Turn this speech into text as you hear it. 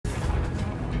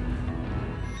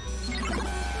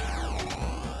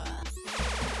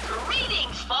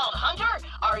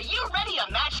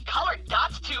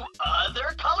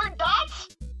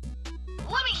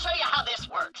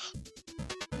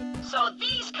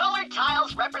colored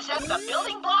tiles represent the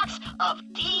building blocks of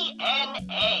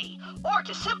DNA. Or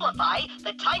to simplify,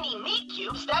 the tiny meat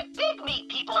cubes that big meat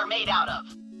people are made out of.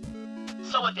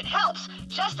 So if it helps,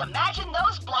 just imagine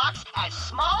those blocks as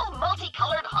small,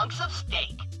 multicolored hunks of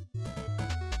steak.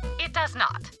 It does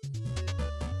not.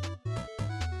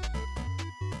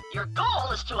 Your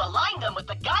goal is to align them with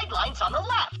the guidelines on the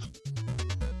left.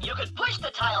 You could push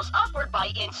the tiles upward by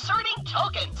inserting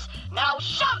tokens. Now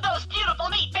shove those beautiful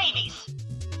meat babies!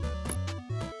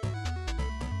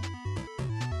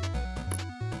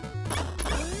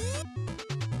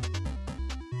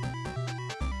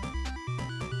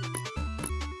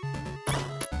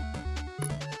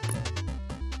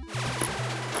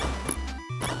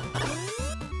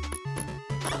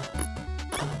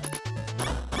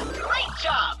 Great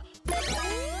job!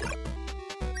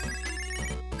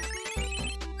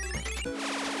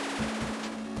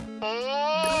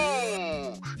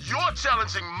 Oh! You're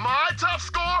challenging my top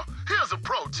score? Here's a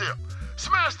pro tip.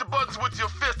 Smash the buttons with your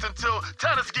fist until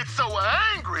Tannis gets so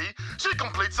angry, she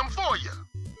completes them for you.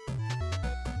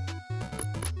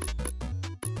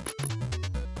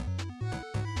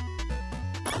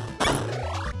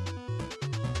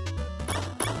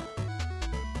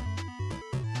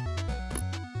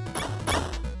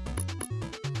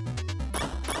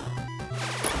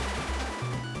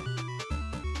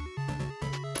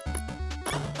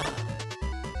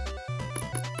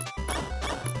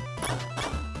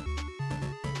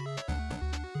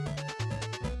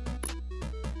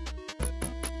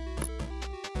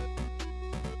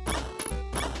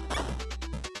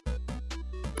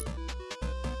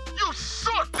 You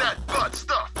sort that butt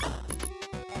stuff!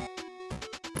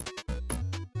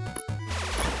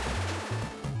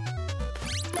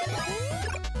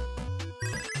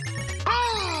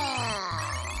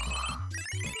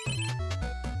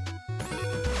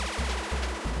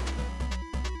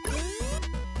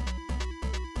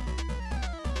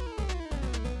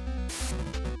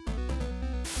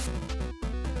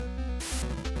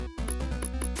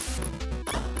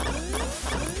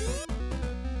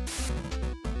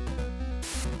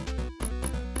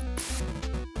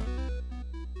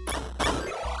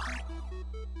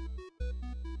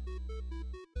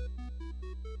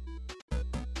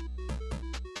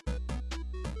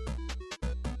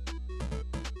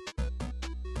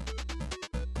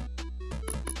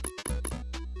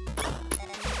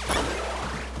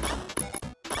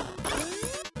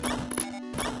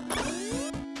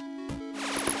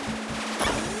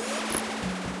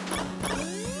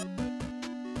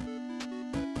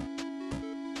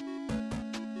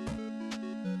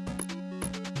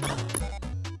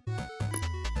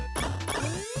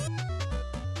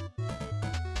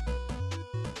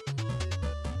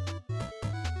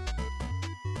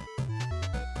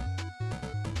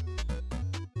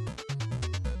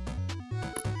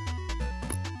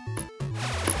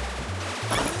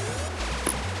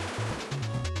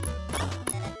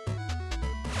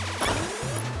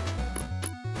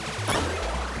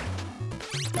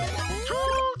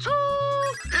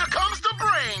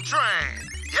 Train!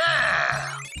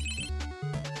 Yeah!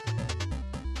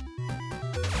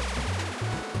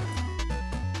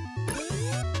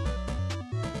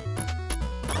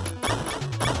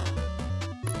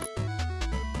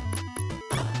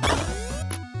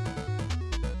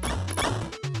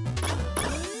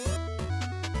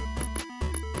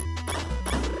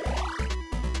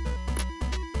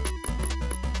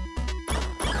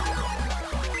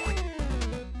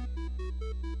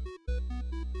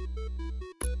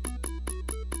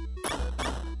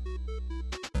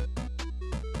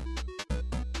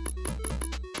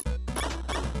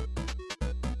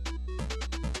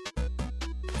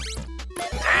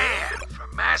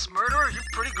 Mass murderer, you're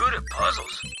pretty good at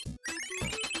puzzles.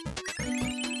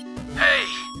 Hey,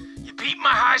 you beat my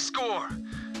high score.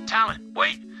 Talon,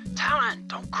 wait. Talon,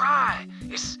 don't cry.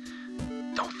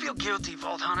 Don't feel guilty,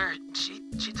 Vault Hunter. She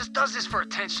just does this for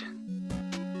attention.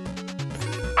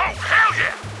 Oh, hell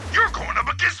yeah! You're going up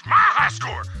against my high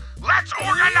score! Let's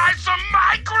organize some